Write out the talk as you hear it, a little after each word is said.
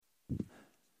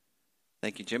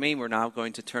Thank you, Jimmy. We're now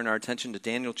going to turn our attention to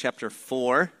Daniel chapter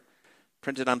 4,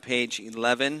 printed on page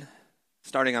 11,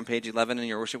 starting on page 11 in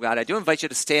your worship guide. I do invite you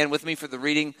to stand with me for the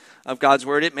reading of God's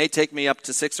Word. It may take me up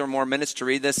to 6 or more minutes to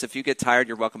read this. If you get tired,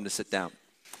 you're welcome to sit down.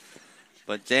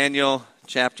 But Daniel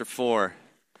chapter 4,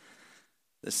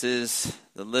 this is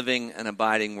the living and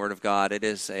abiding Word of God. It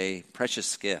is a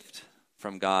precious gift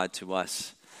from God to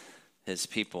us, His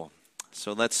people.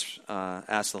 So let's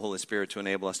ask the Holy Spirit to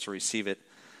enable us to receive it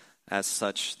as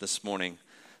such this morning.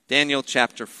 Daniel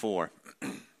chapter 4.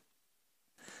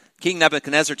 King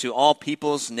Nebuchadnezzar, to all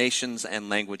peoples, nations, and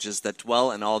languages that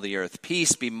dwell in all the earth,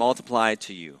 peace be multiplied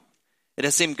to you. It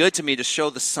has seemed good to me to show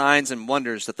the signs and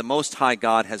wonders that the Most High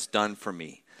God has done for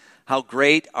me. How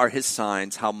great are His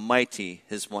signs, how mighty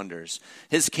His wonders.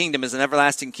 His kingdom is an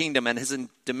everlasting kingdom, and His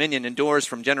dominion endures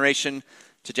from generation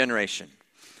to generation.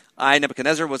 I,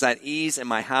 Nebuchadnezzar, was at ease in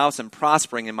my house and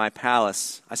prospering in my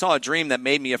palace. I saw a dream that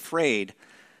made me afraid.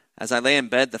 As I lay in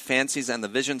bed, the fancies and the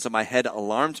visions of my head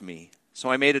alarmed me.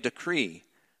 So I made a decree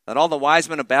that all the wise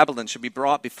men of Babylon should be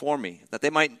brought before me, that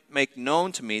they might make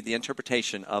known to me the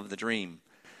interpretation of the dream.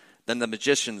 Then the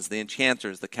magicians, the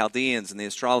enchanters, the Chaldeans, and the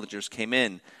astrologers came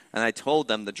in, and I told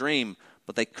them the dream,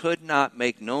 but they could not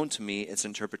make known to me its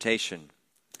interpretation.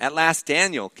 At last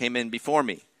Daniel came in before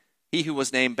me, he who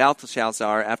was named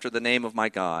Belteshazzar after the name of my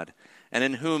God, and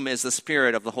in whom is the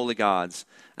spirit of the holy gods.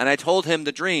 And I told him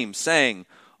the dream, saying,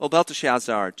 O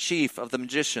Belteshazzar, chief of the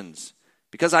magicians,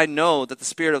 because I know that the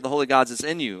spirit of the holy gods is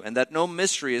in you, and that no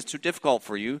mystery is too difficult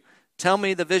for you, tell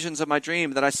me the visions of my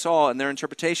dream that I saw and their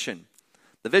interpretation.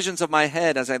 The visions of my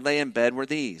head as I lay in bed were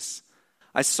these.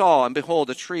 I saw, and behold,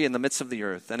 a tree in the midst of the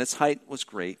earth, and its height was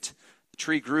great. The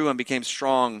tree grew and became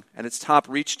strong, and its top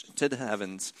reached to the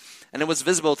heavens, and it was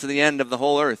visible to the end of the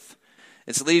whole earth.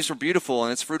 Its leaves were beautiful,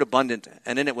 and its fruit abundant,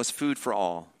 and in it was food for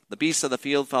all. The beasts of the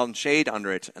field found shade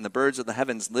under it, and the birds of the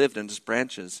heavens lived in its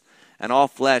branches, and all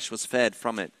flesh was fed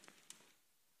from it.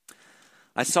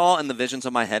 I saw in the visions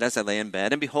of my head as I lay in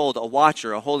bed, and behold, a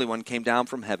watcher, a holy one, came down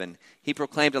from heaven. He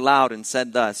proclaimed aloud and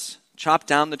said thus, Chop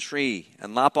down the tree,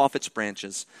 and lop off its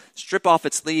branches, strip off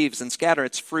its leaves, and scatter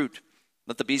its fruit.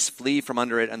 Let the beasts flee from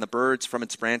under it, and the birds from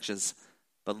its branches.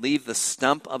 But leave the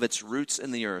stump of its roots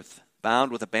in the earth,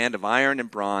 bound with a band of iron and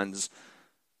bronze,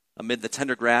 amid the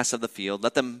tender grass of the field.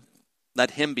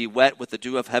 Let him be wet with the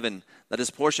dew of heaven. Let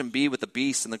his portion be with the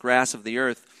beasts and the grass of the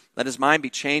earth. Let his mind be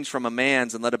changed from a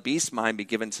man's, and let a beast's mind be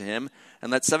given to him.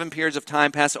 And let 7 periods of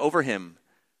time pass over him.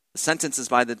 The sentence is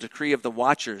by the decree of the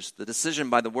watchers, the decision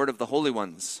by the word of the holy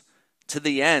ones, to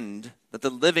the end that the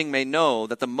living may know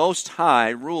that the Most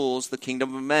High rules the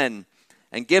kingdom of men,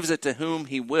 and gives it to whom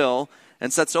He will,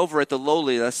 and sets over it the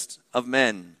lowliest of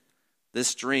men.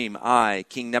 This dream I,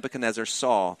 King Nebuchadnezzar,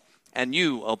 saw, and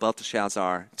you, O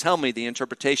Belteshazzar, tell me the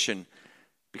interpretation,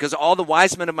 because all the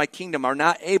wise men of my kingdom are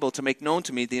not able to make known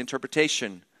to me the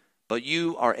interpretation, but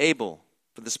you are able,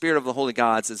 for the spirit of the holy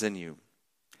gods is in you.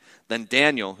 Then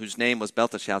Daniel, whose name was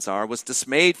Belteshazzar, was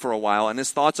dismayed for a while, and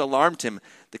his thoughts alarmed him.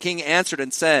 The king answered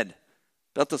and said,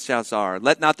 Belteshazzar,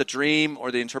 let not the dream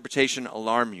or the interpretation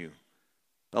alarm you.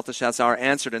 Belteshazzar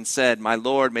answered and said, My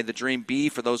lord, may the dream be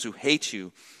for those who hate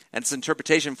you, and its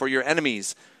interpretation for your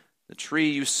enemies. The tree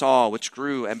you saw, which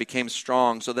grew and became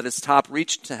strong, so that its top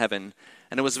reached to heaven,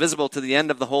 and it was visible to the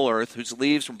end of the whole earth, whose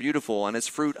leaves were beautiful, and its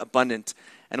fruit abundant,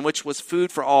 and which was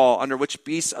food for all, under which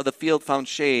beasts of the field found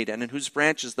shade, and in whose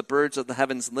branches the birds of the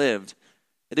heavens lived.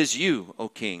 It is you, O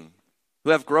king,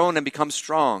 who have grown and become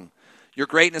strong. Your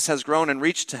greatness has grown and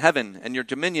reached to heaven, and your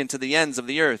dominion to the ends of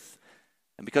the earth.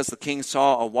 And because the king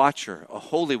saw a watcher, a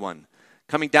holy one,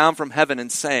 coming down from heaven and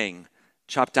saying,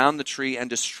 Chop down the tree and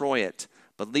destroy it,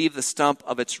 but leave the stump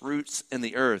of its roots in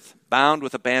the earth, bound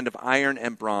with a band of iron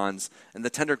and bronze, and the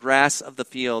tender grass of the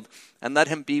field, and let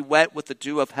him be wet with the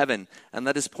dew of heaven, and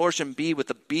let his portion be with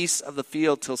the beasts of the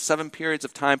field till 7 periods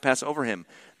of time pass over him.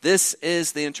 This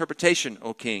is the interpretation,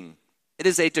 O king. It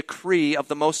is a decree of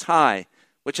the Most High,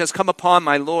 which has come upon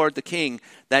my lord the king,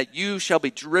 that you shall be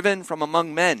driven from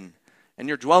among men, and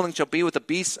your dwelling shall be with the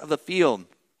beasts of the field.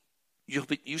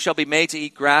 You shall be made to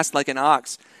eat grass like an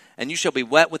ox, and you shall be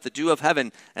wet with the dew of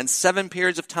heaven, and 7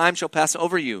 periods of time shall pass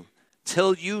over you,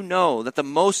 till you know that the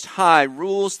Most High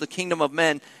rules the kingdom of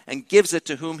men, and gives it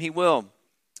to whom He will.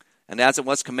 And as it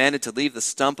was commanded to leave the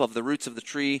stump of the roots of the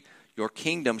tree, your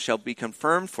kingdom shall be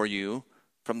confirmed for you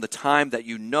from the time that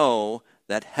you know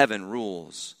that heaven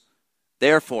rules.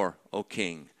 Therefore, O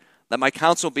king, let my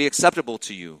counsel be acceptable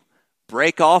to you.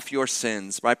 Break off your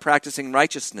sins by practicing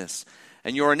righteousness,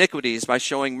 and your iniquities by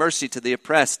showing mercy to the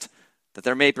oppressed, that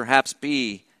there may perhaps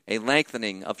be a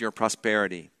lengthening of your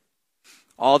prosperity.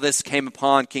 All this came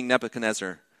upon King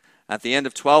Nebuchadnezzar, At the end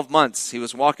of 12 months, he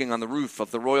was walking on the roof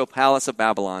of the royal palace of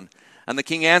Babylon. And the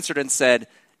king answered and said,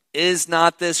 "Is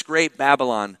not this great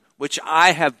Babylon, which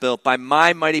I have built by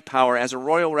my mighty power as a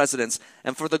royal residence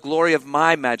and for the glory of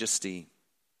my majesty?"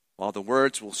 While the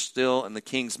words were still in the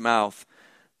king's mouth,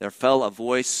 there fell a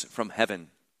voice from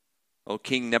heaven. "O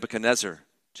King Nebuchadnezzar,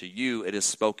 to you it is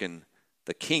spoken,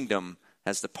 the kingdom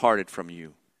has departed from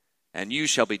you, and you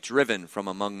shall be driven from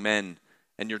among men,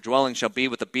 and your dwelling shall be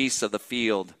with the beasts of the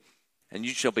field, and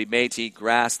you shall be made to eat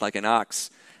grass like an ox,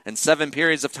 and 7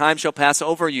 periods of time shall pass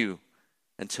over you,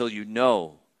 until you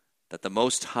know that the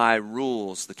Most High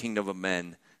rules the kingdom of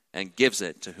men and gives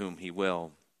it to whom he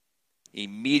will."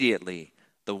 Immediately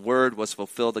the word was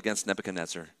fulfilled against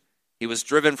Nebuchadnezzar. He was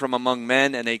driven from among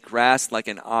men and ate grass like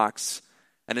an ox,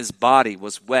 and his body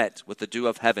was wet with the dew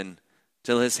of heaven,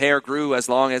 till his hair grew as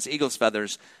long as eagle's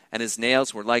feathers, and his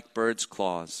nails were like birds'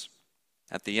 claws.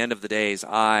 At the end of the days,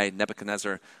 I,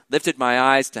 Nebuchadnezzar, lifted my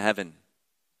eyes to heaven,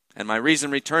 and my reason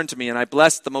returned to me, and I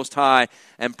blessed the Most High,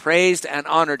 and praised and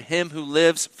honored him who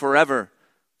lives forever.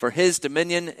 For his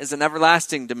dominion is an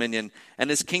everlasting dominion, and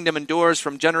his kingdom endures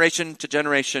from generation to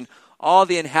generation. All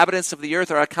the inhabitants of the earth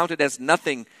are accounted as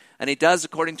nothing, and he does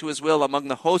according to his will among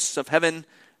the hosts of heaven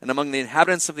and among the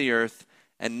inhabitants of the earth,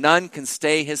 and none can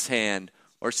stay his hand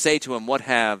or say to him, "What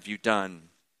have you done?"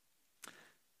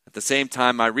 At the same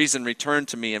time, my reason returned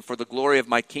to me, and for the glory of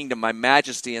my kingdom, my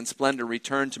majesty and splendor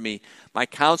returned to me. My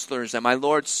counselors and my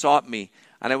lords sought me,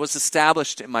 and I was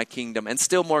established in my kingdom, and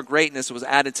still more greatness was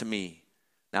added to me.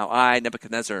 Now I,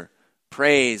 Nebuchadnezzar,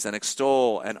 praise and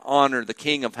extol and honor the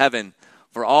King of heaven,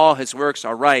 for all his works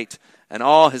are right, and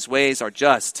all his ways are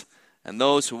just, and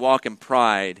those who walk in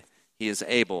pride he is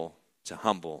able to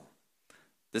humble.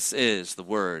 This is the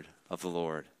word of the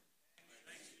Lord.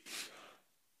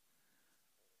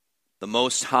 The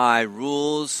Most High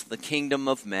rules the kingdom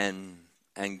of men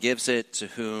and gives it to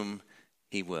whom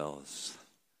he wills.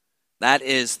 That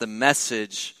is the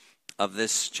message of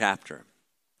this chapter.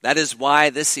 That is why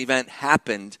this event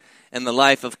happened in the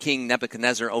life of King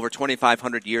Nebuchadnezzar over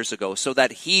 2,500 years ago, so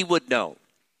that he would know,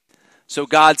 so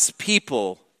God's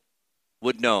people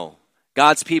would know.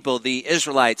 God's people, the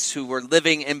Israelites who were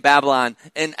living in Babylon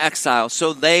in exile,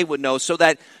 so they would know, so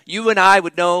that you and I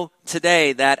would know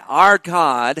today that our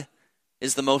God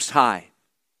is the Most High.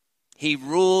 He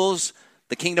rules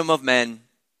the kingdom of men,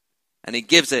 and he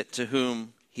gives it to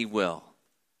whom he will.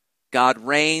 God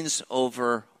reigns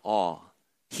over all.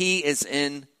 He is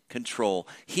in control.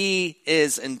 He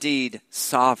is indeed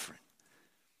sovereign.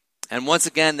 And once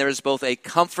again, there is both a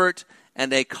comfort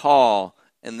and a call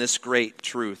in this great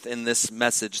truth, in this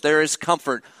message. There is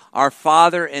comfort. Our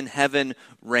Father in heaven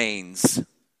reigns.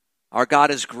 Our God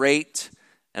is great,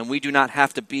 and we do not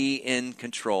have to be in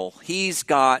control. He's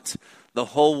got the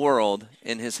whole world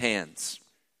in his hands.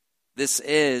 This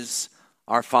is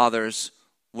our Father's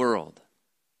world.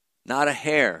 Not a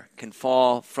hair can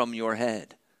fall from your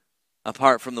head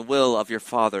apart from the will of your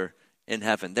Father in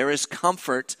heaven. There is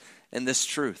comfort in this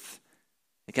truth.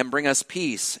 It can bring us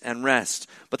peace and rest.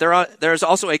 But there is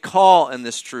also a call in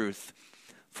this truth.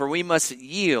 For we must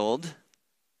yield,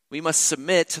 we must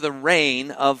submit to the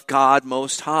reign of God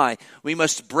Most High. We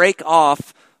must break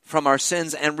off from our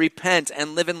sins and repent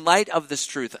and live in light of this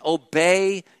truth.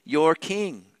 Obey your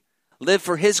King. Live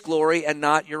for his glory and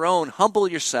not your own. Humble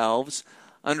yourselves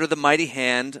under the mighty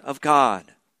hand of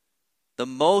God. The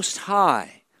Most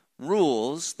High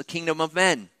rules the kingdom of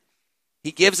men.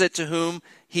 He gives it to whom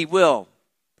he will.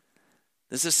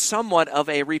 This is somewhat of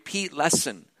a repeat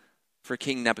lesson for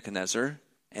King Nebuchadnezzar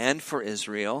and for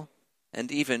Israel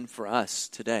and even for us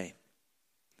today.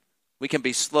 We can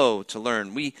be slow to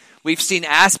learn. We've seen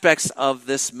aspects of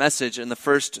this message in the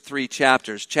first 3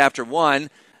 chapters. Chapter 1,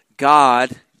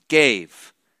 God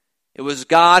gave. It was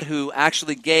God who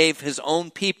actually gave his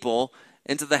own people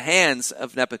into the hands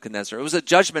of Nebuchadnezzar. It was a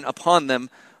judgment upon them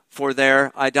for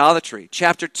their idolatry.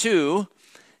 Chapter 2,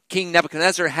 King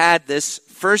Nebuchadnezzar had this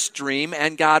first dream,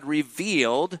 and God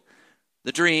revealed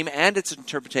the dream and its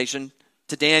interpretation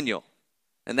to Daniel.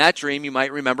 And that dream, you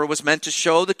might remember, was meant to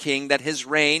show the king that his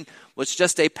reign was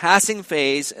just a passing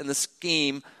phase in the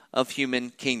scheme of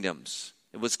human kingdoms.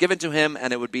 It was given to him,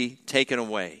 and it would be taken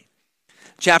away.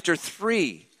 Chapter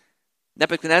 3,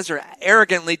 Nebuchadnezzar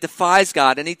arrogantly defies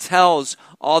God, and he tells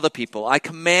all the people, "I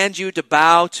command you to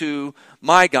bow to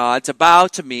my God, to bow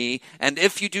to me, and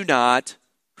if you do not,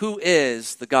 who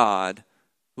is the God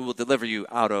who will deliver you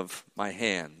out of my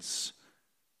hands?"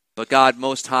 But God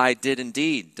Most High did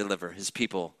indeed deliver his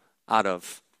people out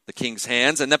of the king's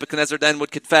hands. And Nebuchadnezzar then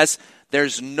would confess,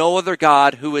 there's no other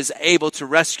God who is able to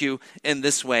rescue in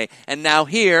this way. And now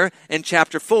here in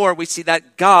chapter 4, we see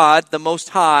that God, the Most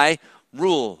High,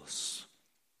 rules.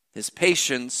 His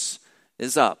patience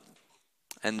is up,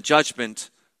 and judgment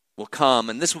will come.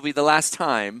 And this will be the last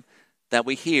time that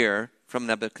we hear from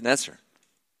Nebuchadnezzar.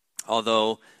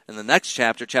 Although in the next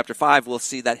chapter, chapter 5, we'll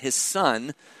see that his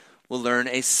son will learn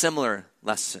a similar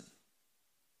lesson.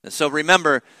 And so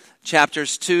remember,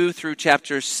 chapters 2 through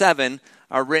chapter 7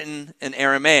 are written in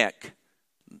Aramaic.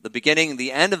 The beginning and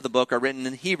the end of the book are written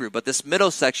in Hebrew, but this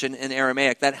middle section in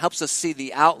Aramaic, that helps us see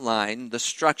the outline, the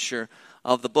structure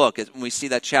of the book. We see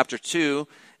that chapter 2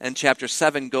 and chapter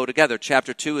 7 go together.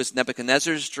 Chapter 2 is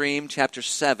Nebuchadnezzar's dream. Chapter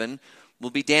 7 will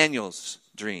be Daniel's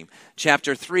dream.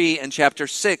 Chapter 3 and chapter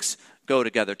 6 go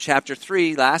together. Chapter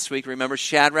 3, last week, remember,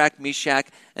 Shadrach, Meshach,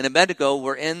 and Abednego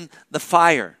were in the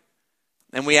fire.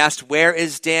 And we asked, where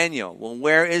is Daniel? Well,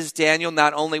 where is Daniel?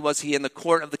 Not only was he in the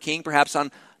court of the king, perhaps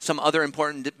on some other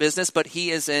important business, but he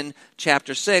is in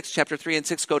chapter 6. Chapter 3 and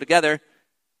 6 go together.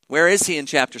 Where is he in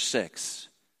chapter 6?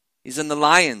 He's in the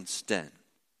lion's den.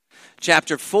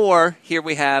 Chapter 4, here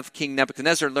we have King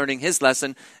Nebuchadnezzar learning his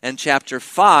lesson. And chapter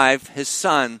 5, his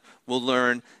son will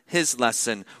learn his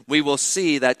lesson. We will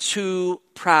see that two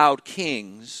proud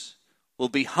kings will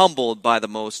be humbled by the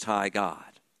Most High God.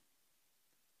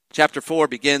 Chapter 4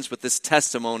 begins with this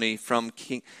testimony from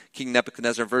King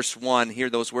Nebuchadnezzar. Verse 1, hear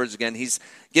those words again. He's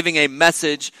giving a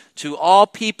message to all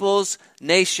peoples,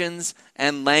 nations,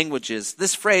 and languages.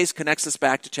 This phrase connects us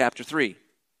back to chapter 3.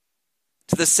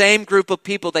 To the same group of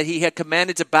people that he had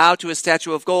commanded to bow to a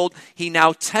statue of gold, he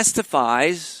now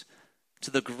testifies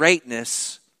to the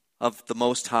greatness of the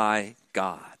Most High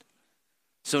God.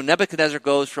 So Nebuchadnezzar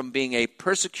goes from being a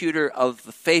persecutor of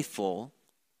the faithful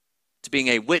to being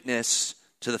a witness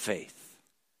to the faith.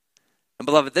 And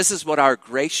beloved, this is what our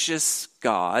gracious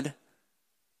God,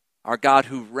 our God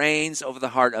who reigns over the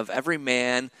heart of every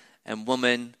man and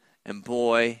woman and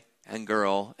boy and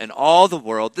girl and all the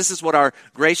world, this is what our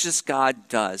gracious God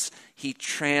does. He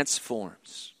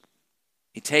transforms.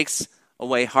 He takes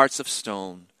away hearts of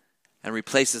stone and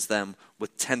replaces them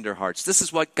with tender hearts. This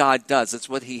is what God does. It's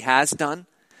what he has done.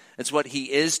 It's what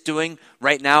he is doing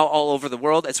right now all over the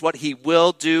world. It's what he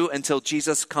will do until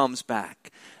Jesus comes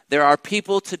back. There are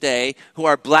people today who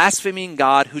are blaspheming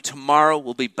God who tomorrow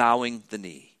will be bowing the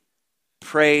knee.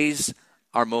 Praise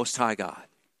our Most High God.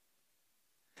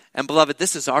 And beloved,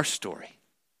 this is our story.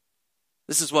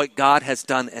 This is what God has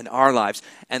done in our lives.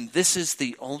 And this is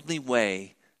the only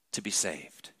way to be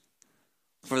saved.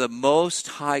 For the Most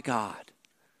High God,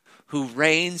 who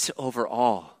reigns over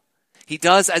all, he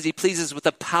does as he pleases with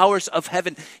the powers of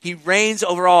heaven. He reigns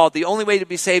over all. The only way to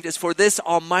be saved is for this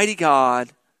Almighty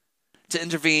God to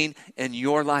intervene in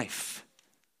your life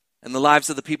and the lives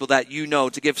of the people that you know,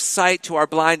 to give sight to our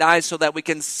blind eyes so that we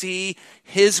can see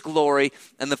his glory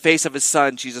and the face of his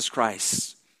Son, Jesus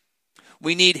Christ.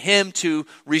 We need him to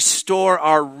restore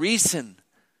our reason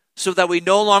so that we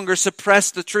no longer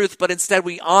suppress the truth, but instead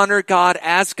we honor God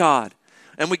as God.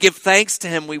 And we give thanks to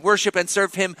him. We worship and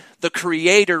serve him, the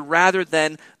creator, rather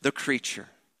than the creature.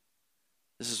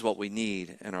 This is what we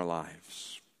need in our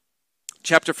lives.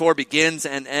 Chapter 4 begins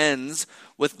and ends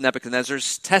with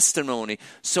Nebuchadnezzar's testimony.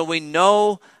 So we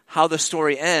know how the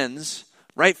story ends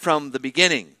right from the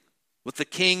beginning, with the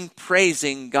king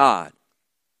praising God.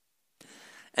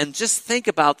 And just think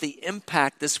about the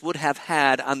impact this would have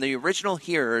had on the original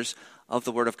hearers of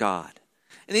the Word of God.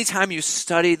 Anytime you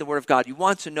study the Word of God, you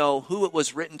want to know who it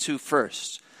was written to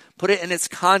first. Put it in its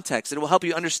context. It will help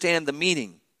you understand the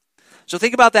meaning. So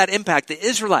think about that impact. The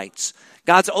Israelites,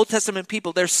 God's Old Testament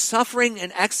people, they're suffering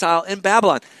in exile in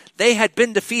Babylon. They had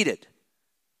been defeated.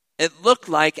 It looked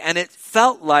like and it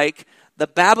felt like the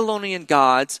Babylonian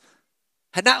gods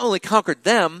had not only conquered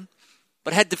them,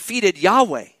 but had defeated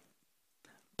Yahweh.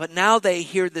 But now they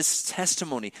hear this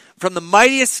testimony from the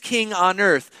mightiest king on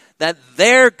earth that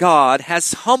their God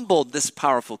has humbled this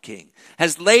powerful king,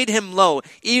 has laid him low,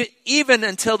 even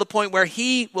until the point where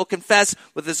he will confess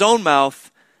with his own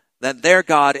mouth that their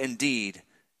God indeed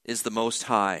is the Most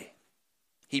High.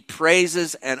 He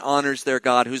praises and honors their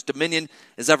God, whose dominion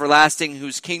is everlasting,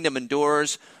 whose kingdom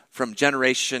endures from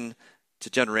generation to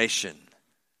generation.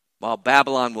 While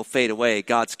Babylon will fade away,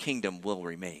 God's kingdom will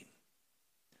remain.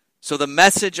 So the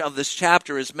message of this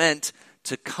chapter is meant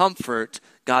to comfort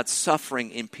God's suffering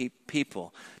in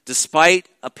people. Despite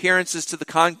appearances to the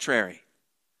contrary,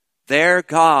 their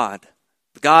God,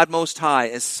 the God Most High,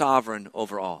 is sovereign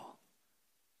over all.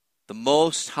 The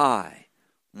Most High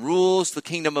rules the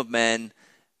kingdom of men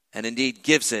and indeed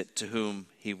gives it to whom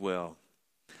he will.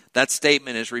 That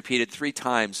statement is repeated 3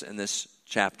 times in this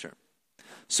chapter.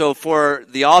 So for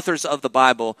the authors of the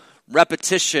Bible,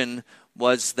 repetition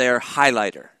was their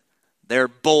highlighter, their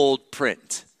bold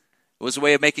print. It was a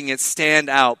way of making it stand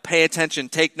out. Pay attention,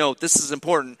 take note. This is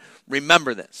important.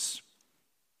 Remember this.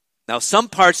 Now, some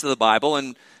parts of the Bible,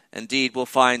 and indeed we'll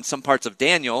find some parts of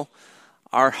Daniel,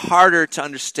 are harder to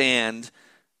understand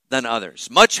than others.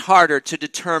 Much harder to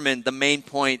determine the main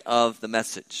point of the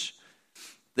message.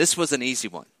 This was an easy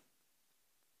one.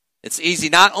 It's easy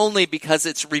not only because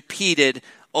it's repeated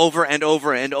over and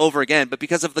over and over again, but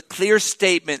because of the clear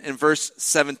statement in verse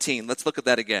 17. Let's look at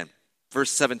that again.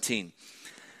 Verse 17.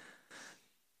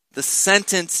 The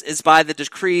sentence is by the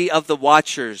decree of the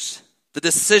watchers, the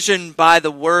decision by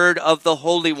the word of the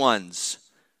holy ones,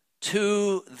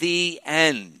 to the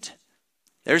end.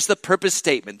 There's the purpose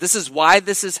statement. This is why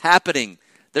this is happening.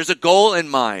 There's a goal in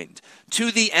mind.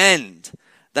 To the end,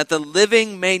 that the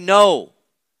living may know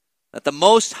that the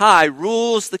Most High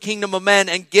rules the kingdom of men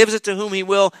and gives it to whom he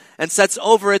will and sets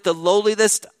over it the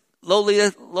lowliest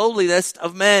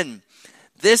of men.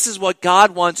 This is what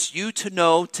God wants you to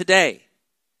know today.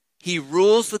 He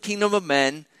rules the kingdom of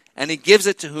men and he gives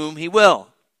it to whom he will.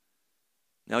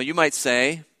 Now you might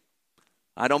say,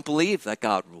 I don't believe that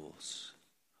God rules.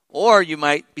 Or you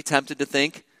might be tempted to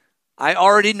think, I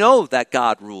already know that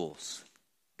God rules.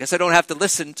 Guess I don't have to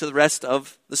listen to the rest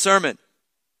of the sermon.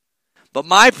 But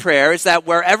my prayer is that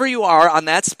wherever you are on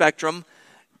that spectrum,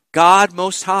 God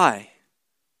Most High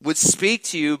would speak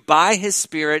to you by his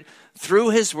Spirit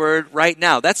through his word right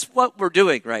now. That's what we're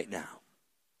doing right now.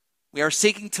 We are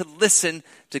seeking to listen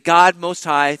to God Most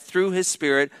High through his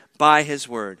Spirit by his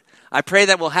word. I pray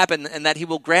that will happen and that he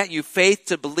will grant you faith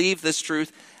to believe this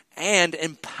truth and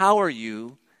empower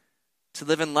you to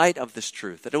live in light of this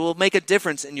truth, that it will make a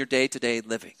difference in your day-to-day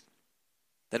living,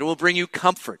 that it will bring you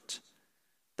comfort,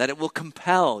 that it will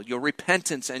compel your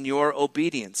repentance and your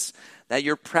obedience, that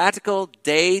your practical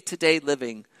day-to-day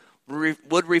living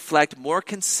would reflect more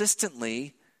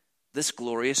consistently this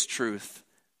glorious truth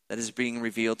that is being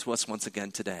revealed to us once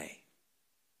again today.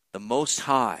 The Most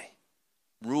High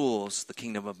rules the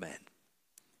kingdom of men.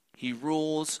 He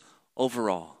rules over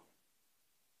all,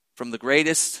 from the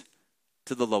greatest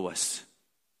to the lowest,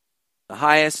 the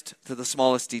highest to the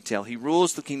smallest detail. He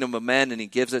rules the kingdom of men and he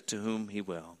gives it to whom he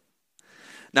will.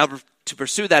 Now, to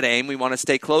pursue that aim, we want to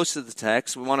stay close to the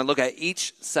text. We want to look at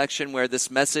each section where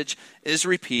this message is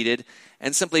repeated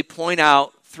and simply point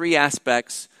out three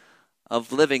aspects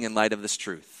of living in light of this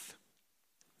truth.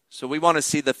 So we want to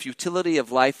see the futility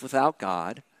of life without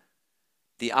God,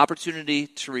 the opportunity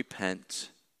to repent,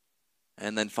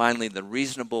 and then finally the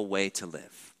reasonable way to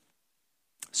live.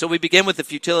 So we begin with the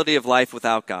futility of life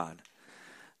without God.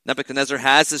 Nebuchadnezzar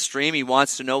has this dream. He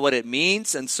wants to know what it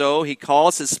means, and so he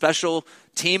calls his special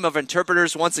team of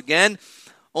interpreters once again.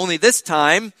 Only this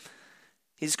time,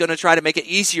 he's going to try to make it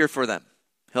easier for them.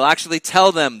 He'll actually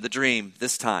tell them the dream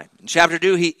this time. In chapter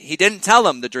 2, he didn't tell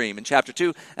them the dream in chapter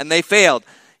 2, and they failed.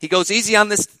 He goes easy on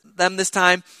them this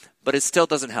time, but it still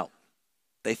doesn't help.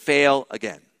 They fail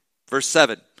again. Verse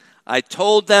 7, I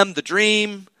told them the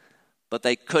dream, but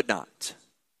they could not.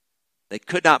 They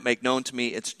could not make known to me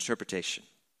its interpretation.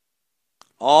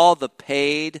 All the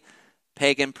paid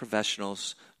pagan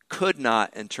professionals could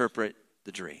not interpret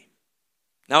the dream.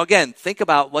 Now again, think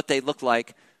about what they looked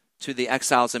like to the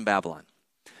exiles in Babylon.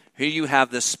 Here you have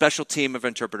this special team of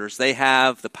interpreters. They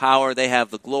have the power, they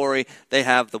have the glory, they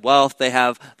have the wealth, they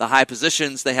have the high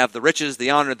positions, they have the riches,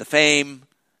 the honor, the fame.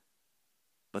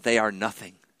 But they are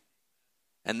nothing.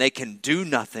 And they can do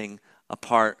nothing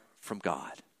apart from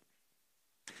God.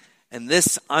 And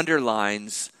this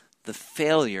underlines the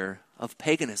failure of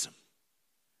paganism,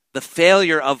 the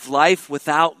failure of life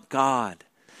without God.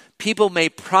 People may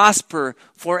prosper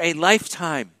for a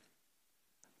lifetime,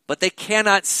 but they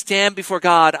cannot stand before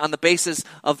God on the basis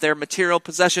of their material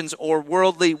possessions or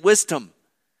worldly wisdom.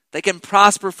 They can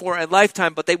prosper for a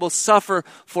lifetime, but they will suffer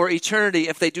for eternity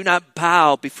if they do not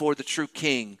bow before the true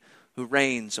King who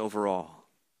reigns over all.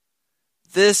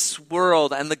 This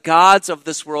world and the gods of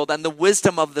this world and the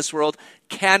wisdom of this world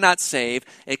cannot save,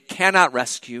 it cannot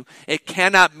rescue, it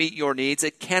cannot meet your needs,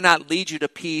 it cannot lead you to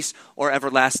peace or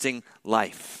everlasting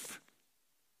life.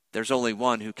 There's only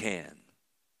one who can.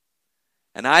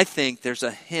 And I think there's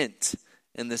a hint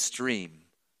in this dream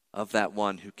of that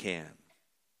one who can.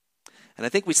 And I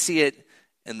think we see it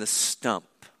in the stump.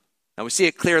 Now, we see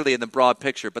it clearly in the broad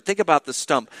picture, but think about the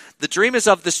stump. The dream is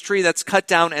of this tree that's cut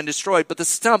down and destroyed, but the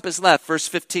stump is left. Verse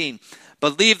 15,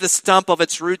 but leave the stump of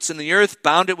its roots in the earth,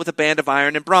 bound it with a band of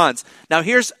iron and bronze. Now,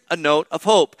 here's a note of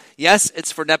hope. Yes,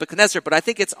 it's for Nebuchadnezzar, but I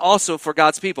think it's also for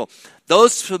God's people.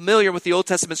 Those familiar with the Old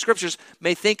Testament scriptures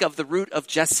may think of the root of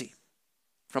Jesse.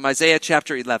 from Isaiah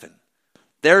chapter 11.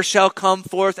 There shall come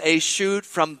forth a shoot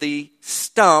from the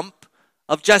stump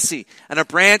of Jesse, and a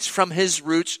branch from his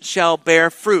roots shall bear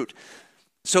fruit.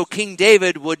 So King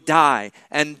David would die,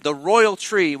 and the royal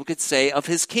tree, we could say, of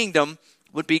his kingdom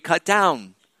would be cut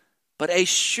down. But a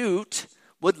shoot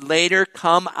would later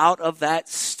come out of that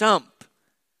stump.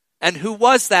 And who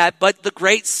was that but the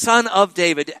great son of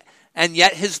David, and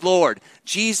yet his Lord,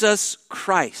 Jesus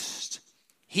Christ?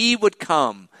 He would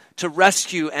come to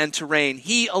rescue and to reign.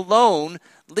 He alone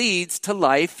leads to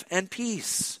life and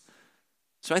peace.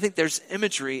 So I think there's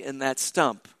imagery in that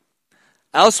stump.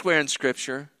 Elsewhere in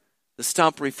Scripture, the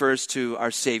stump refers to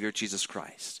our Savior, Jesus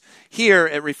Christ. Here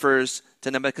it refers to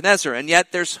Nebuchadnezzar, and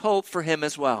yet there's hope for him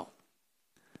as well.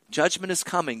 Judgment is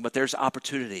coming, but there's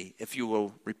opportunity if you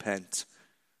will repent.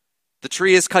 The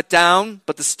tree is cut down,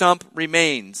 but the stump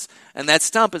remains. And that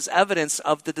stump is evidence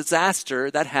of the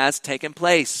disaster that has taken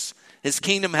place. His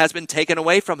kingdom has been taken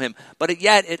away from him, but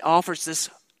yet it offers this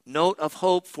note of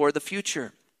hope for the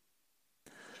future.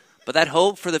 But that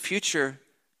hope for the future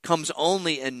comes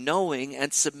only in knowing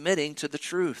and submitting to the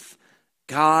truth.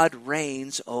 God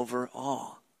reigns over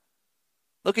all.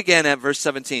 Look again at verse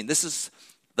 17. This is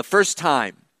the first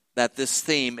time that this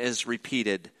theme is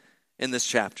repeated in this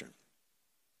chapter.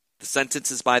 The sentence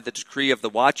is by the decree of the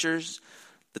watchers,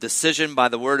 the decision by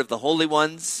the word of the holy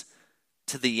ones,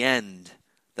 to the end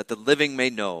that the living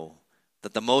may know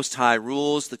that the Most High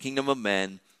rules the kingdom of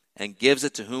men and gives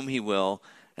it to whom he will,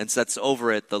 and sets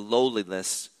over it the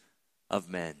lowliness of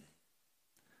men.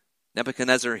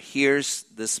 Nebuchadnezzar hears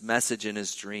this message in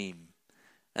his dream,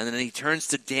 and then he turns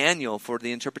to Daniel for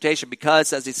the interpretation,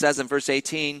 because, as he says in verse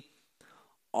 18,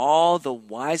 all the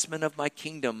wise men of my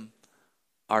kingdom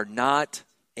are not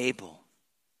able.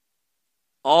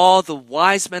 All the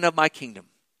wise men of my kingdom,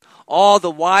 all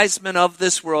the wise men of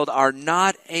this world are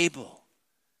not able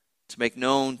to make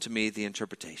known to me the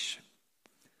interpretation.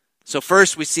 So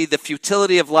first we see the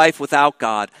futility of life without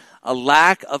God. A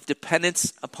lack of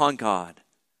dependence upon God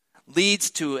leads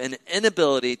to an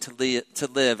inability to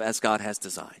live as God has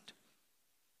designed.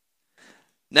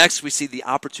 Next we see the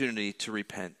opportunity to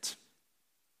repent.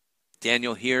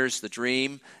 Daniel hears the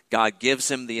dream. God gives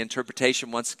him the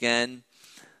interpretation once again.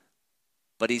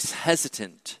 But he's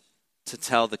hesitant to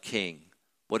tell the king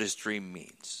what his dream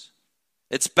means.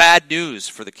 It's bad news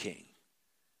for the king.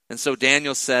 And so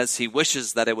Daniel says he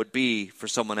wishes that it would be for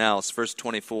someone else. Verse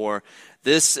 24,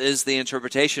 this is the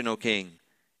interpretation, O king.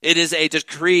 It is a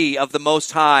decree of the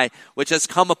Most High, which has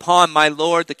come upon my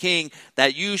lord the king,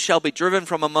 that you shall be driven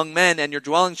from among men, and your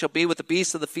dwelling shall be with the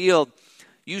beasts of the field.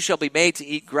 You shall be made to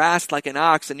eat grass like an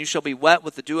ox, and you shall be wet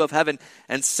with the dew of heaven,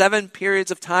 and 7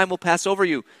 periods of time will pass over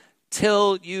you,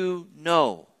 till you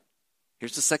know.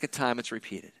 Here's the second time it's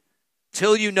repeated.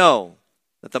 Till you know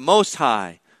that the Most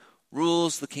High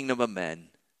rules the kingdom of men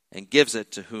and gives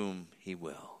it to whom he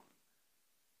will.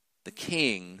 The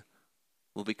king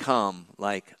will become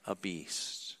like a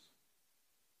beast.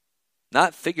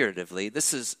 Not figuratively,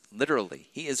 this is literally.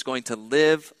 He is going to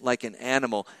live like an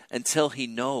animal until he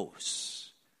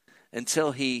knows,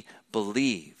 until he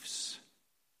believes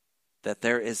that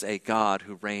there is a God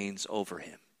who reigns over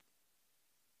him,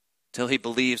 till he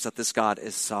believes that this God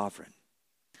is sovereign.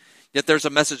 Yet there's a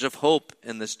message of hope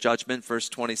in this judgment. Verse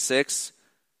 26,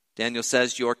 Daniel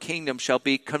says, your kingdom shall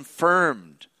be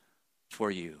confirmed for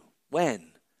you. When?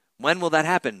 When will that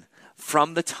happen?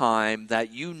 From the time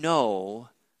that you know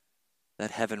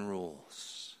that heaven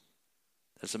rules.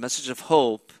 There's a message of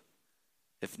hope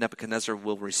if Nebuchadnezzar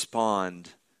will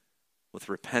respond with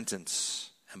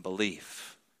repentance and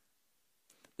belief.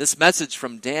 This message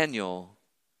from Daniel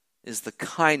is the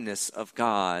kindness of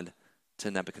God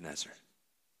to Nebuchadnezzar.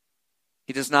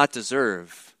 He does not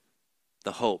deserve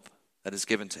the hope that is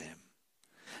given to him.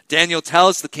 Daniel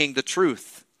tells the king the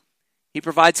truth. He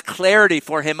provides clarity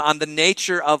for him on the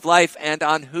nature of life and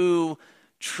on who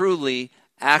truly,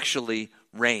 actually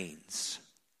reigns.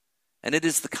 And it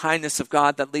is the kindness of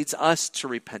God that leads us to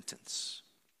repentance.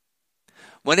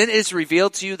 When it is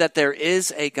revealed to you that there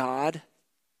is a God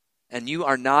and you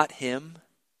are not him,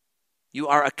 you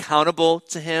are accountable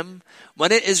to him.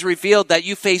 When it is revealed that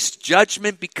you face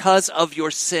judgment because of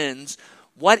your sins,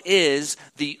 what is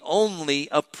the only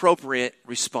appropriate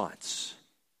response?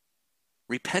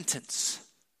 Repentance.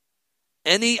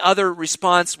 Any other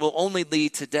response will only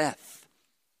lead to death.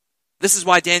 This is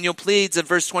why Daniel pleads in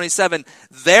verse 27,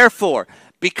 therefore,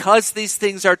 because these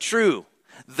things are true,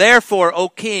 therefore, O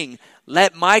king,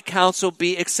 let my counsel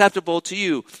be acceptable to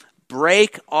you.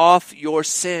 Break off your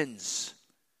sins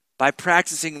by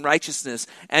practicing righteousness,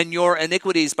 and your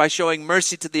iniquities by showing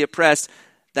mercy to the oppressed,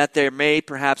 that there may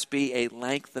perhaps be a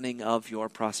lengthening of your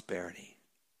prosperity.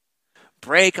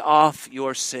 break off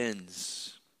your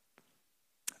sins.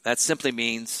 That simply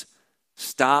means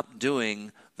stop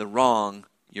doing the wrong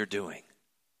you're doing.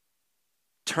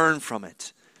 Turn from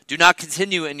it. Do not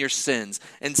continue in your sins.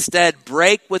 Instead,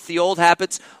 break with the old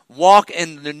habits. Walk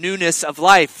in the newness of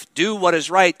life. Do what is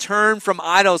right. Turn from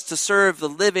idols to serve the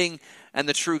living and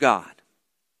the true God.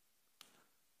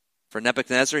 For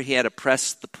Nebuchadnezzar, he had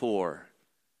oppressed the poor.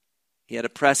 He had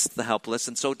oppressed the helpless.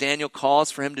 And so Daniel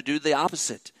calls for him to do the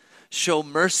opposite. Show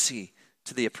mercy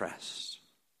to the oppressed.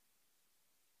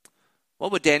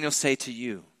 What would Daniel say to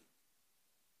you?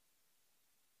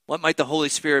 What might the Holy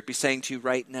Spirit be saying to you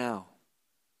right now?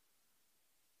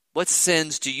 What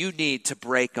sins do you need to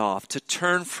break off, to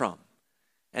turn from,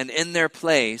 and in their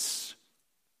place,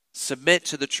 submit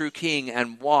to the true King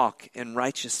and walk in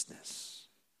righteousness?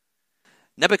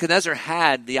 Nebuchadnezzar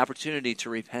had the opportunity to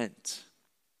repent,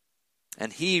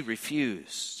 and he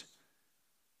refused.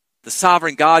 The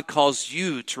sovereign God calls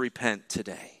you to repent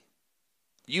today.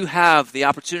 You have the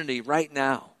opportunity right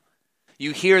now.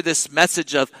 You hear this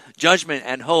message of judgment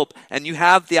and hope, and you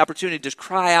have the opportunity to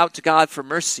cry out to God for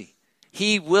mercy.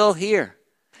 He will hear,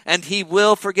 and he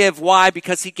will forgive. Why?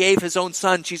 Because he gave his own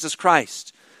son, Jesus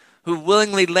Christ, who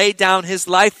willingly laid down his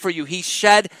life for you. He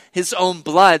shed his own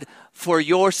blood for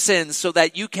your sins so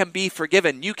that you can be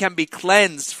forgiven. You can be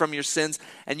cleansed from your sins,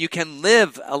 and you can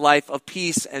live a life of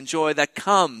peace and joy that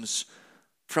comes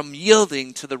from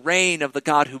yielding to the reign of the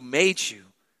God who made you,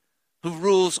 who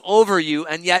rules over you,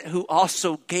 and yet who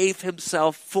also gave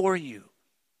himself for you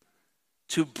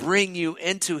to bring you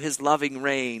into his loving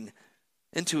reign,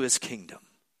 into his kingdom.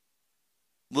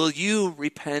 Will you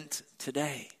repent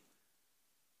today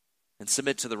and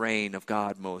submit to the reign of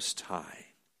God Most High?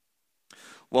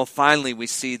 Well, finally, we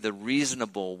see the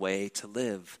reasonable way to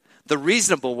live. The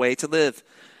reasonable way to live.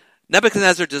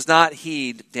 Nebuchadnezzar does not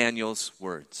heed Daniel's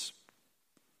words.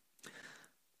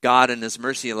 God in his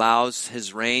mercy allows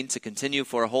his reign to continue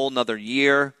for a whole nother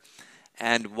year.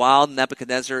 And while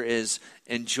Nebuchadnezzar is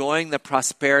enjoying the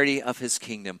prosperity of his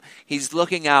kingdom, he's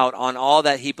looking out on all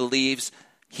that he believes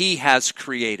he has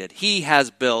created, he has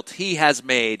built, he has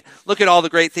made. Look at all the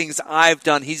great things I've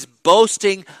done. He's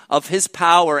boasting of his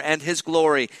power and his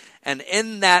glory. And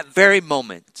in that very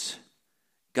moment,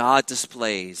 God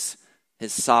displays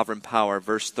his sovereign power.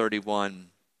 Verse 31.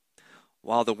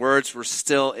 While the words were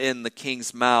still in the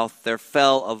king's mouth, there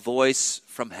fell a voice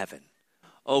from heaven.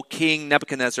 O King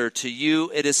Nebuchadnezzar, to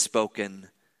you it is spoken,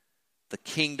 the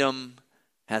kingdom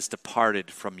has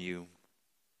departed from you,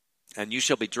 and you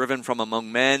shall be driven from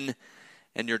among men,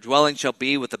 and your dwelling shall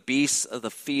be with the beasts of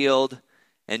the field,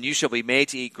 and you shall be made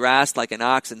to eat grass like an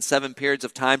ox, and 7 periods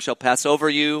of time shall pass over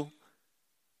you,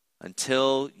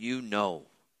 until you know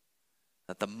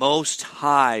that the Most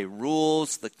High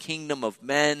rules the kingdom of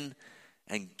men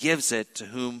and gives it to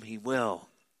whom he will.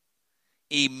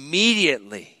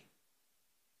 Immediately,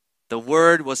 the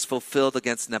word was fulfilled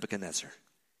against Nebuchadnezzar.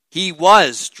 He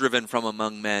was driven from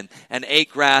among men and ate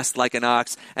grass like an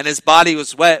ox, and his body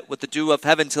was wet with the dew of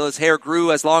heaven till his hair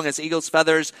grew as long as eagle's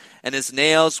feathers, and his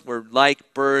nails were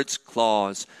like birds'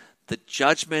 claws. The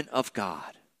judgment of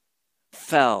God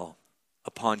fell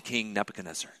upon King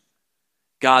Nebuchadnezzar.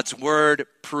 God's word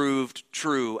proved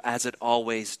true, as it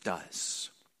always does.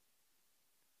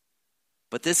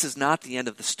 But this is not the end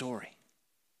of the story.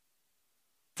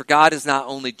 For God is not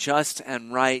only just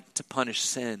and right to punish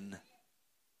sin,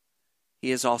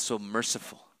 he is also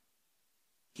merciful.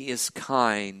 He is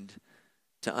kind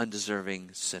to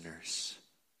undeserving sinners.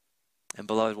 And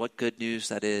beloved, what good news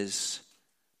that is,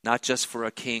 not just for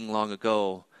a king long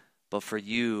ago, but for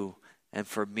you and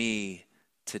for me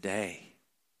today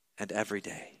and every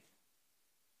day.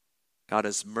 God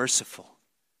is merciful.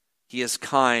 He is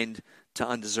kind to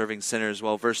undeserving sinners.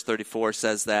 Well, verse 34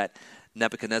 says that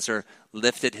Nebuchadnezzar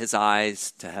lifted his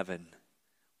eyes to heaven.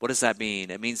 What does that mean?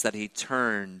 It means that he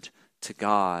turned to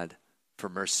God for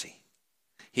mercy.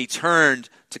 He turned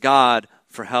to God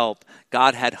for help.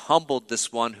 God had humbled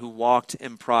this one who walked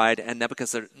in pride, and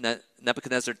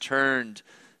Nebuchadnezzar turned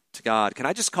to God. Can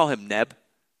I just call him Neb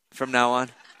from now on?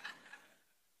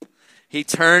 He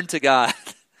turned to God,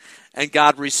 and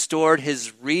God restored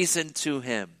his reason to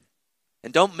him.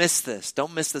 And don't miss this.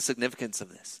 Don't miss the significance of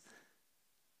this.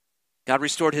 God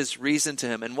restored his reason to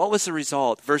him. And what was the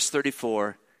result? Verse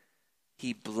 34,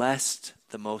 he blessed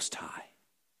the Most High.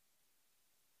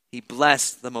 He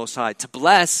blessed the Most High. To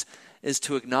bless is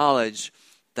to acknowledge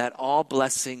that all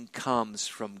blessing comes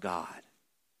from God.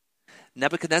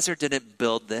 Nebuchadnezzar didn't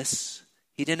build this.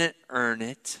 He didn't earn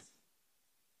it.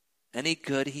 Any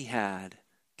good he had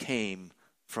came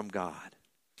from God.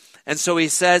 And so he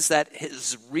says that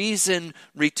his reason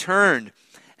returned,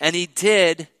 and he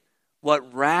did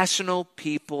what rational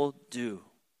people do.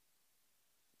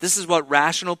 This is what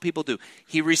rational people do.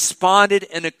 He responded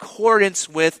in accordance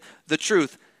with the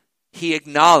truth. He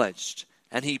acknowledged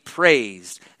and he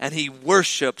praised and he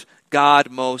worshiped God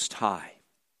Most High.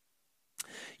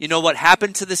 You know what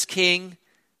happened to this king?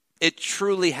 It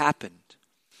truly happened.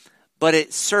 But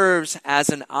it serves as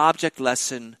an object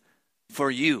lesson for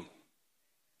you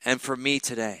and for me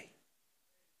today.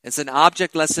 It's an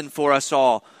object lesson for us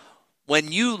all.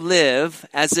 When you live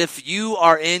as if you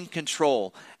are in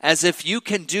control, as if you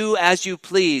can do as you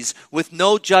please with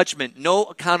no judgment, no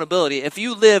accountability, if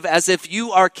you live as if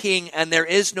you are king and there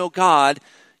is no God,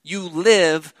 you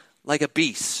live like a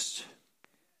beast.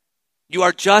 You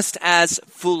are just as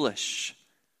foolish.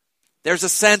 There's a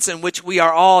sense in which we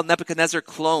are all Nebuchadnezzar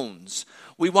clones.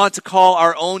 We want to call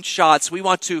our own shots. We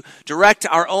want to direct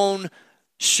our own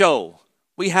show.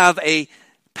 We have a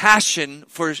passion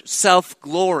for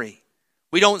self-glory.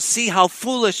 We don't see how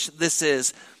foolish this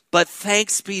is, but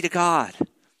thanks be to God.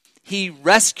 He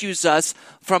rescues us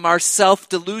from our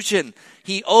self-delusion.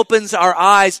 He opens our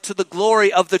eyes to the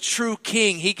glory of the true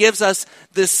King. He gives us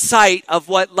this sight of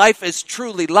what life is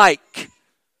truly like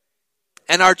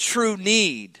and our true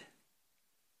need.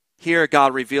 Here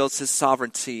God reveals his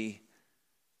sovereignty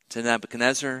to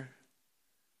Nebuchadnezzar,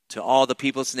 to all the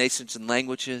peoples, nations, and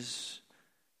languages,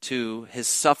 to his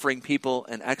suffering people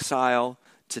in exile,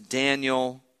 to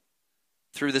Daniel,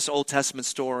 through this Old Testament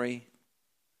story.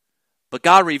 But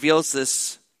God reveals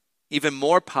this even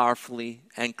more powerfully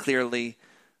and clearly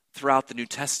throughout the New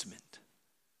Testament,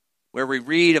 where we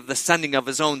read of the sending of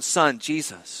his own son,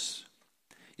 Jesus.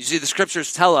 You see, the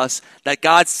scriptures tell us that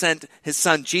God sent his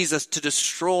son Jesus to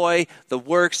destroy the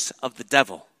works of the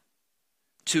devil,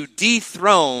 to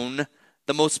dethrone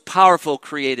the most powerful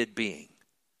created being.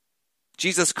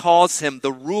 Jesus calls him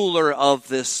the ruler of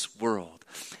this world.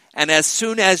 And as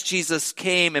soon as Jesus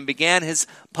came and began his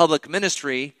public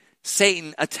ministry,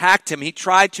 Satan attacked him. He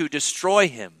tried to destroy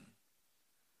him.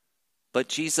 But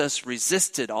Jesus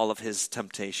resisted all of his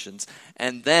temptations.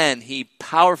 And then he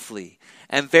powerfully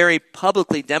and very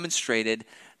publicly demonstrated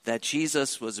that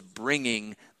Jesus was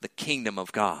bringing the kingdom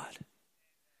of God.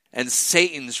 And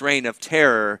Satan's reign of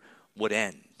terror would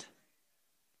end.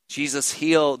 Jesus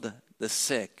healed the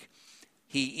sick.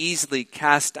 He easily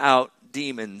cast out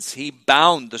demons. He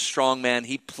bound the strong man.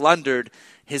 He plundered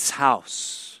his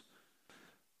house.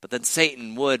 But then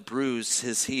Satan would bruise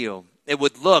his heel. It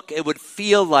would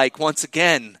feel like, once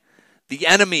again, the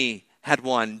enemy had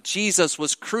won. Jesus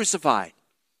was crucified.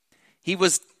 He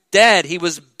was dead. He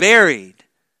was buried.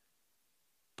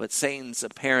 But Satan's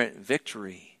apparent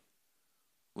victory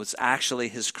was actually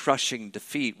his crushing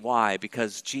defeat. Why?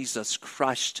 Because Jesus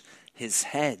crushed his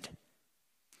head.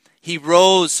 He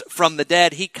rose from the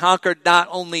dead. He conquered not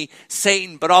only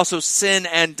Satan, but also sin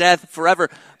and death forever.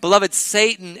 Beloved,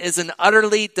 Satan is an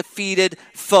utterly defeated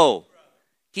foe.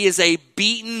 He is a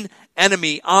beaten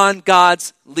enemy on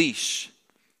God's leash.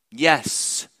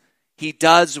 Yes, he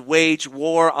does wage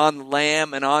war on the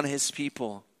Lamb and on his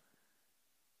people.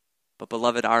 But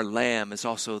beloved, our Lamb is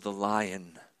also the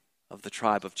Lion of the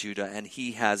tribe of Judah, and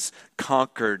he has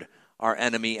conquered our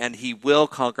enemy, and he will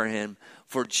conquer him,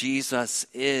 for Jesus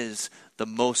is the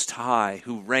Most High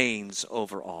who reigns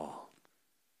over all.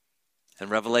 And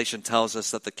Revelation tells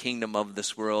us that the kingdom of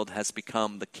this world has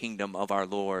become the kingdom of our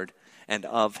Lord and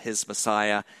of his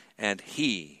Messiah, and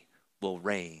he will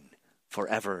reign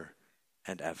forever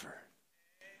and ever.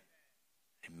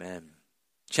 Amen.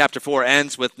 Chapter 4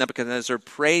 ends with Nebuchadnezzar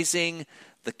praising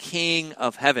the King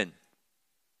of heaven.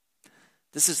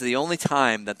 This is the only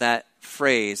time that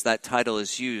phrase, that title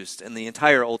is used in the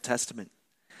entire Old Testament.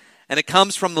 And it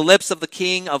comes from the lips of the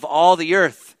King of all the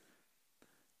earth.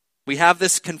 We have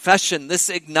this confession, this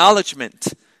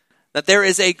acknowledgement that there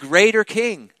is a greater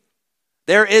king.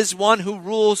 There is one who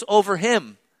rules over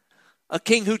him. A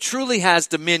king who truly has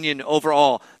dominion over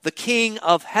all. The King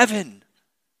of heaven.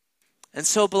 And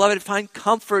so, beloved, find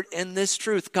comfort in this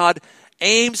truth. God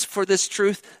aims for this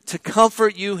truth to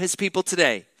comfort you, his people,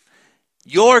 today.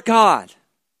 Your God,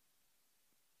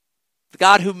 the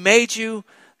God who made you,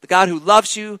 the God who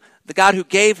loves you, the God who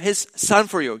gave his son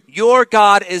for you. Your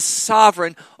God is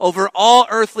sovereign over all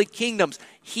earthly kingdoms.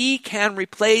 He can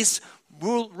replace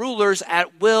rulers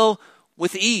at will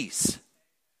with ease.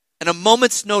 In a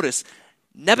moment's notice,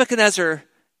 Nebuchadnezzar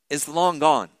is long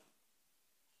gone.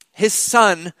 His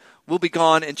son will be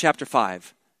gone in chapter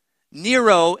 5.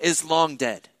 Nero is long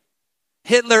dead.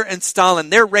 Hitler and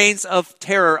Stalin, their reigns of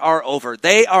terror are over.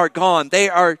 They are gone. They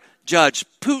are judged.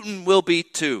 Putin will be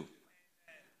too.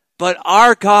 But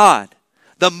our God,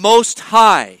 the Most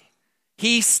High,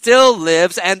 He still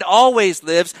lives and always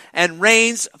lives and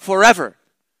reigns forever.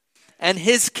 And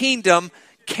his kingdom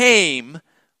came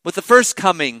with the first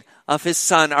coming of his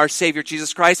Son, our Savior,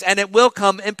 Jesus Christ, and it will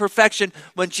come in perfection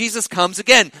when Jesus comes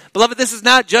again. Beloved, this is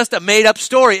not just a made-up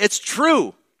story. It's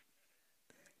true.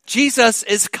 Jesus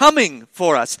is coming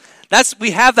for us.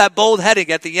 We have that bold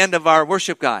heading at the end of our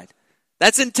worship guide.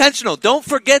 That's intentional. Don't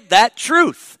forget that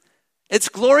truth. It's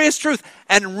glorious truth,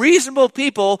 and reasonable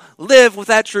people live with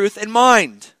that truth in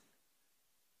mind.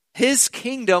 His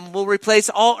kingdom will replace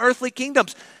all earthly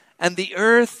kingdoms, and the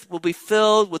earth will be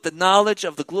filled with the knowledge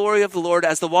of the glory of the Lord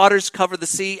as the waters cover the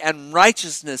sea, and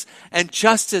righteousness and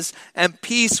justice and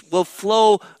peace will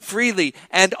flow freely,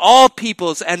 and all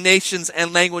peoples and nations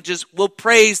and languages will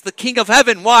praise the King of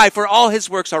heaven. Why? For all his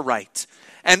works are right,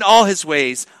 and all his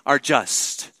ways are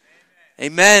just.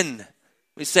 Amen.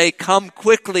 We say, come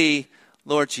quickly,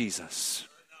 Lord Jesus.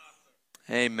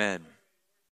 Amen.